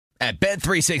At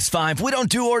Bet365, we don't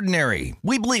do ordinary.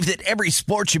 We believe that every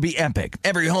sport should be epic.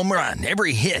 Every home run,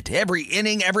 every hit, every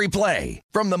inning, every play.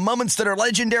 From the moments that are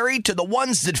legendary to the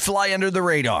ones that fly under the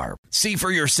radar. See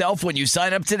for yourself when you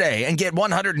sign up today and get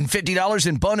 $150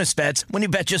 in bonus bets when you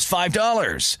bet just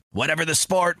 $5. Whatever the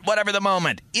sport, whatever the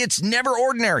moment, it's never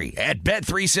ordinary at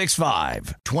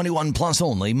Bet365. 21 plus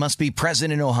only. Must be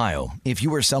present in Ohio. If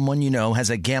you or someone you know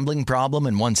has a gambling problem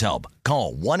and wants help,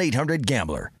 call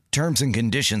 1-800-GAMBLER. Terms and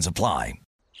conditions apply.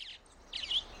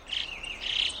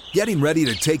 Getting ready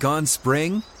to take on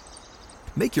spring?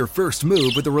 Make your first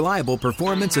move with the reliable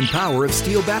performance and power of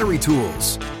Steel battery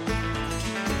tools.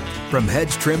 From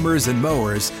hedge trimmers and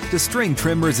mowers to string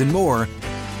trimmers and more,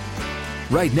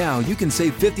 right now you can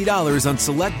save $50 on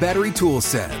select battery tool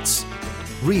sets.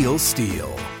 Real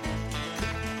Steel.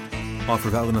 Offer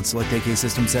valid on select AK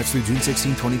system sets through June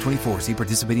 16, 2024. See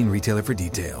participating retailer for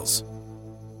details.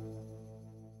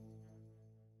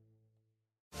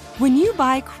 When you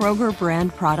buy Kroger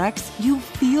brand products, you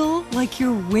feel like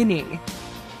you're winning.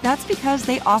 That's because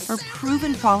they offer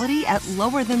proven quality at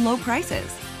lower than low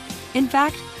prices. In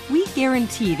fact, we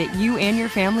guarantee that you and your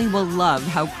family will love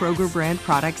how Kroger brand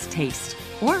products taste,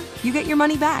 or you get your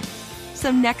money back. So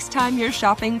next time you're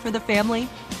shopping for the family,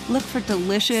 look for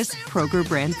delicious Kroger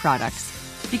brand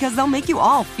products, because they'll make you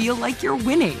all feel like you're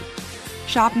winning.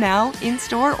 Shop now,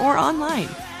 in-store, or online.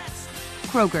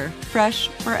 Kroger, fresh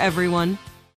for everyone.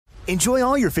 Enjoy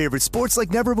all your favorite sports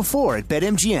like never before at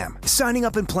BetMGM. Signing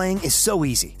up and playing is so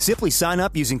easy. Simply sign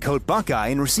up using code Buckeye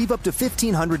and receive up to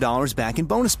 $1,500 back in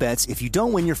bonus bets if you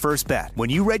don't win your first bet. When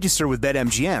you register with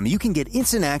BetMGM, you can get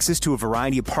instant access to a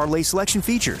variety of parlay selection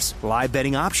features, live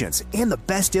betting options, and the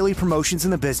best daily promotions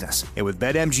in the business. And with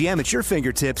BetMGM at your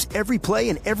fingertips, every play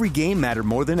and every game matter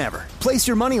more than ever. Place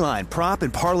your moneyline, prop,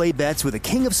 and parlay bets with the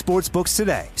king of sportsbooks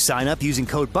today. Sign up using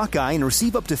code Buckeye and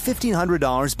receive up to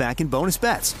 $1,500 back in bonus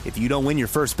bets if you don't win your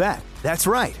first bet. That's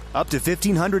right, up to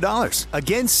 $1,500.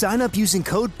 Again, sign up using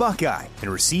code Buckeye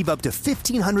and receive up to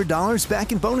 $1,500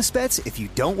 back in bonus bets if you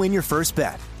don't win your first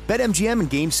bet. BetMGM and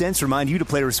GameSense remind you to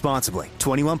play responsibly.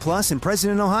 21 plus and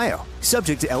present in Ohio.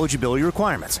 Subject to eligibility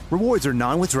requirements. Rewards are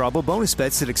non-withdrawable bonus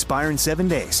bets that expire in 7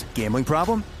 days. Gambling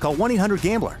problem? Call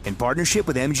 1-800-GAMBLER in partnership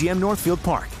with MGM Northfield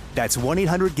Park. That's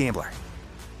 1-800-GAMBLER.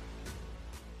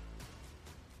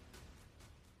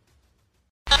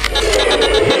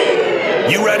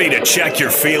 You ready to check your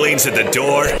feelings at the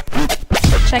door?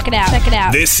 Check it out. Check it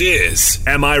out. This is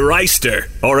Am I Reister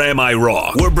or Am I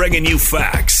Wrong? We're bringing you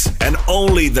facts and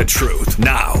only the truth.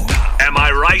 Now, am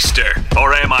I Reister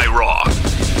or am I wrong?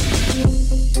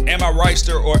 Am I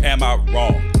Reister or am I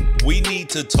wrong? We need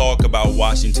to talk about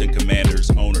Washington Commanders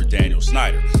owner Daniel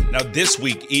Snyder. Now, this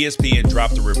week, ESPN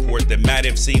dropped a report that might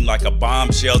have seemed like a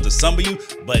bombshell to some of you,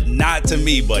 but not to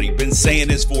me, buddy. Been saying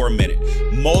this for a minute.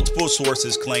 Multiple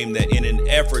sources claim that in an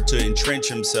effort to entrench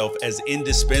himself as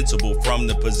indispensable from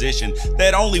the position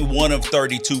that only one of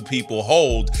 32 people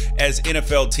hold as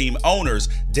NFL team owners,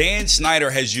 Dan Snyder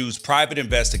has used private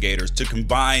investigators to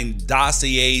combine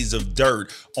dossiers of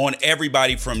dirt on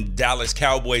everybody from Dallas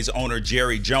Cowboys owner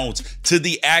Jerry Jones to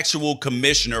the actual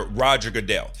commissioner, Roger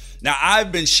Goodell. Now,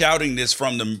 I've been shouting this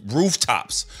from the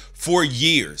rooftops for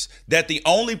years that the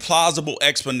only plausible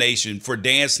explanation for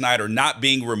Dan Snyder not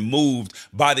being removed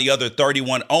by the other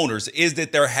 31 owners is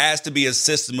that there has to be a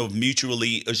system of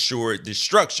mutually assured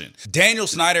destruction. Daniel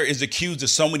Snyder is accused of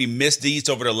so many misdeeds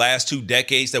over the last 2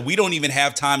 decades that we don't even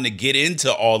have time to get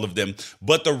into all of them.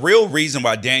 But the real reason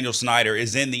why Daniel Snyder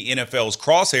is in the NFL's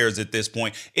crosshairs at this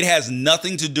point, it has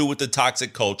nothing to do with the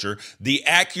toxic culture, the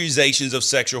accusations of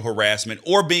sexual harassment,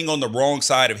 or being on the wrong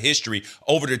side of history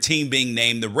over the team being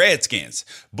named the Redskins.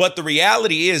 But the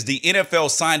reality is the NFL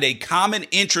signed a common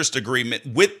interest agreement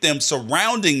with them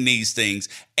surrounding these things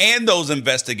and those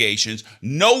investigations.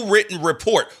 No written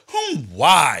report.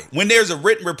 Why? When there's a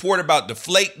written report about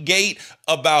Deflategate,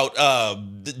 about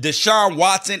Deshaun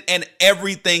Watson, and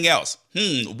everything else.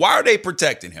 Why are they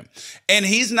protecting him? And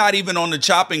he's not even on the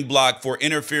chopping block for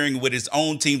interfering with his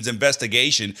own team's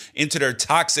investigation into their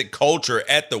toxic culture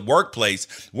at the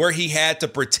workplace, where he had to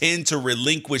pretend to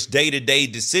relinquish day-to-day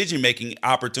decision-making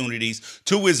opportunities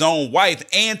to his own wife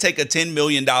and take a $10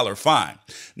 million fine.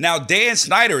 Now, Dan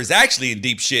Snyder is actually in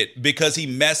deep shit shit because he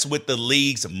messed with the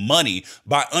league's money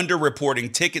by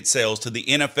underreporting ticket sales to the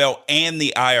NFL and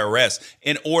the IRS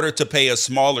in order to pay a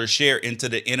smaller share into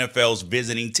the NFL's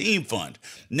visiting team fund.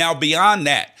 Now, beyond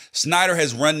that, Snyder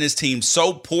has run this team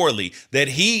so poorly that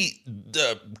he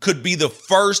could be the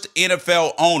first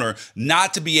NFL owner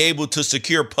not to be able to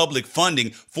secure public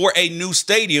funding for a new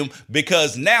stadium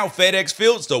because now FedEx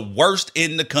Field's the worst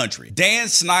in the country. Dan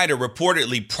Snyder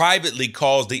reportedly privately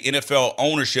calls the NFL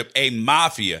ownership a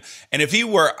mafia. And if he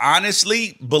were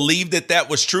honestly believed that that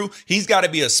was true, he's got to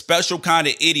be a special kind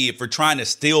of idiot for trying to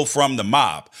steal from the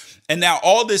mob. And now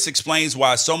all this explains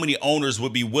why so many owners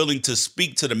would be willing to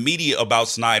speak to the media about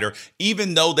Snyder,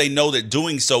 even though they know that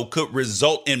doing so could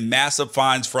result in massive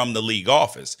fines from the league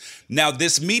office. Now,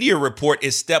 this media report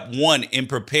is step one in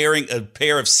preparing a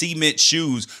pair of cement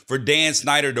shoes for Dan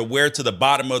Snyder to wear to the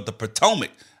bottom of the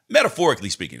Potomac. Metaphorically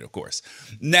speaking, of course.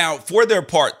 Now, for their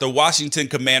part, the Washington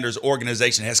Commanders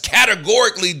organization has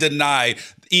categorically denied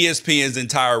ESPN's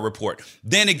entire report.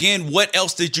 Then again, what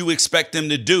else did you expect them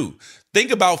to do?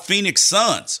 Think about Phoenix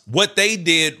Suns, what they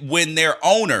did when their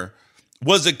owner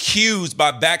was accused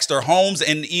by Baxter Holmes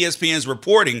and ESPN's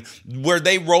reporting, where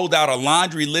they rolled out a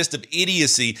laundry list of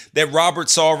idiocy that Robert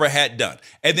Sarver had done.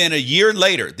 And then a year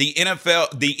later, the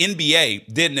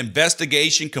NBA did an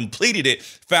investigation, completed it,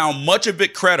 found much of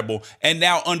it credible, and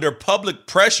now under public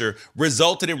pressure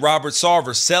resulted in Robert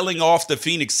Sarver selling off the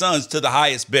Phoenix Suns to the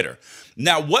highest bidder.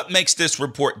 Now, what makes this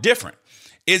report different?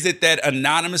 Is it that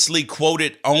anonymously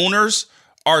quoted owners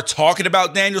are talking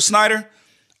about Daniel Snyder?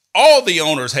 All the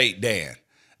owners hate Dan.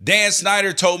 Dan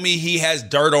Snyder told me he has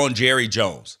dirt on Jerry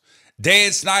Jones.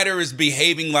 Dan Snyder is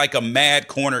behaving like a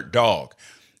mad-cornered dog.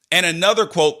 And another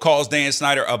quote calls Dan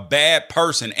Snyder a bad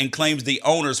person and claims the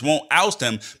owners won't oust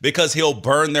him because he'll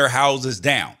burn their houses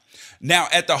down. Now,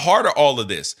 at the heart of all of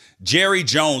this, Jerry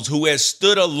Jones, who has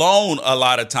stood alone a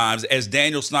lot of times as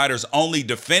Daniel Snyder's only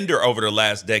defender over the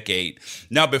last decade.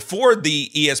 Now, before the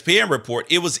ESPN report,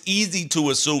 it was easy to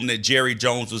assume that Jerry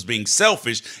Jones was being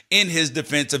selfish in his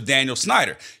defense of Daniel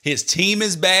Snyder. His team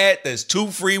is bad, there's 2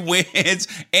 free wins,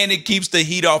 and it keeps the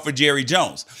heat off of Jerry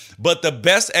Jones. But the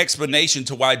best explanation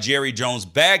to why Jerry Jones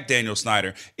backed Daniel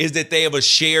Snyder is that they have a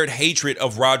shared hatred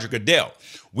of Roger Goodell.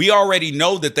 We already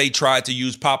know that they tried to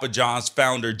use Papa John's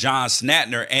founder John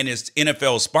Snatner and his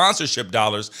NFL sponsorship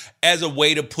dollars as a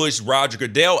way to push Roger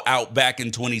Goodell out back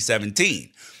in 2017.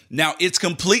 Now, it's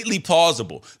completely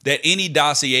plausible that any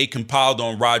dossier compiled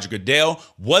on Roger Goodell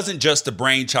wasn't just the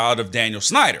brainchild of Daniel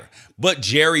Snyder, but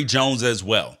Jerry Jones as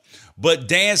well. But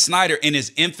Dan Snyder, in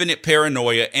his infinite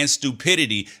paranoia and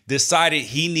stupidity, decided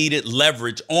he needed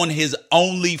leverage on his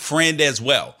only friend as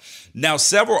well. Now,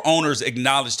 several owners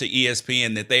acknowledged to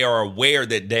ESPN that they are aware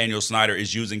that Daniel Snyder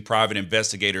is using private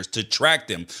investigators to track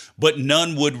them, but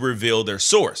none would reveal their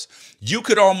source. You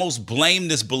could almost blame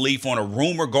this belief on a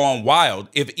rumor gone wild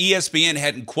if ESPN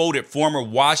hadn't quoted former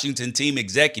Washington team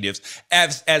executives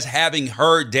as having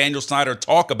heard Daniel Snyder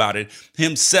talk about it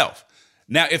himself.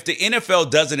 Now, if the NFL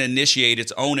doesn't initiate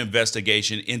its own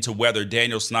investigation into whether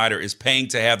Daniel Snyder is paying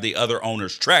to have the other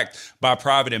owners tracked by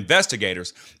private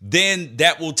investigators, then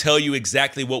that will tell you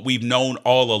exactly what we've known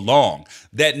all along,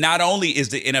 that not only is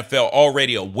the NFL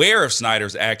already aware of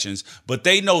Snyder's actions, but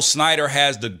they know Snyder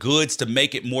has the goods to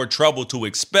make it more trouble to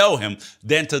expel him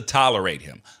than to tolerate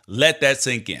him. Let that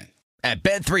sink in. At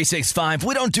Bet365,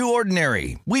 we don't do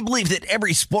ordinary. We believe that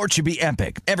every sport should be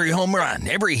epic. Every home run,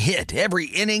 every hit, every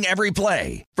inning, every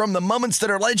play. From the moments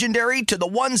that are legendary to the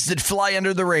ones that fly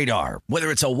under the radar. Whether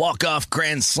it's a walk-off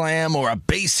grand slam or a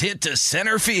base hit to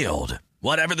center field.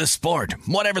 Whatever the sport,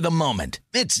 whatever the moment.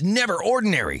 It's never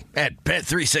ordinary at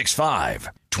Bet365.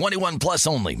 21 plus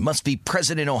only. Must be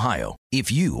present in Ohio.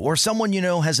 If you or someone you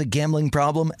know has a gambling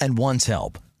problem and wants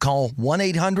help, call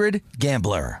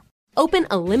 1-800-GAMBLER. Open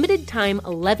a limited-time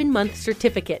 11-month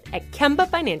certificate at Kemba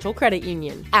Financial Credit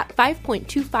Union. At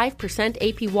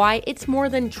 5.25% APY, it's more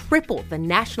than triple the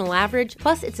national average,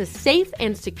 plus it's a safe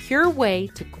and secure way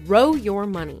to grow your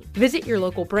money. Visit your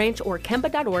local branch or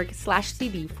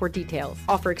kemba.org/CD for details.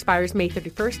 Offer expires May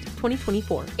 31st,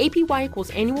 2024. APY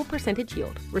equals annual percentage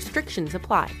yield. Restrictions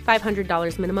apply.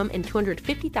 $500 minimum and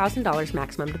 $250,000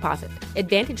 maximum deposit.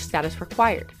 Advantage status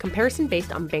required. Comparison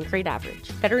based on bank rate average.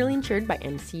 Federally insured by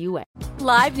NCUA.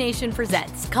 Live Nation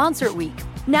presents Concert Week.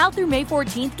 Now through May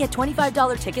 14th, get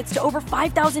 $25 tickets to over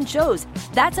 5,000 shows.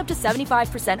 That's up to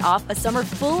 75% off a summer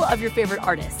full of your favorite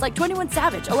artists like 21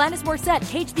 Savage, Alanis Morissette,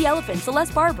 Cage the Elephant,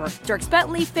 Celeste Barber, Dierks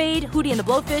Bentley, Fade, Hootie and the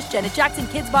Blowfish, Janet Jackson,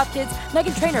 Kids Bop Kids,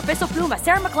 Meghan Trainor, Peso Pluma,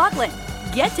 Sarah McLachlan.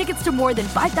 Get tickets to more than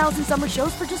 5,000 summer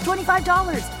shows for just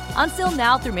 $25. Until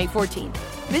now through May 14th.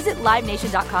 Visit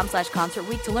LiveNation.com/Concert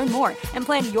Week to learn more and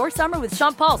plan your summer with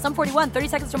Sean Paul, Sum 41, 30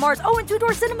 Seconds to Mars, and Two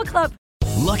Door Cinema Club.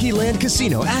 Lucky Land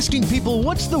Casino, asking people,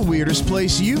 what's the weirdest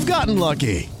place you've gotten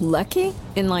lucky? Lucky?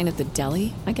 In line at the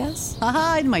deli, I guess?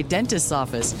 Aha, in my dentist's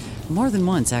office. More than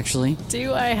once, actually.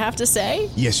 Do I have to say?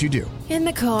 Yes, you do. In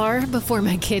the car before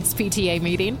my kids' PTA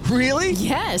meeting. Really?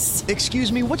 Yes.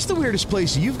 Excuse me, what's the weirdest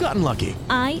place you've gotten lucky?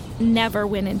 I never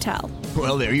win and tell.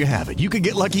 Well, there you have it. You can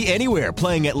get lucky anywhere,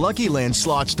 playing at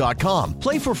LuckyLandSlots.com.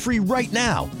 Play for free right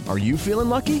now. Are you feeling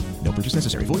lucky? No purchase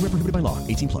necessary. Void where prohibited by law.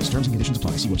 18+. Terms and conditions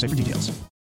apply. See website for details.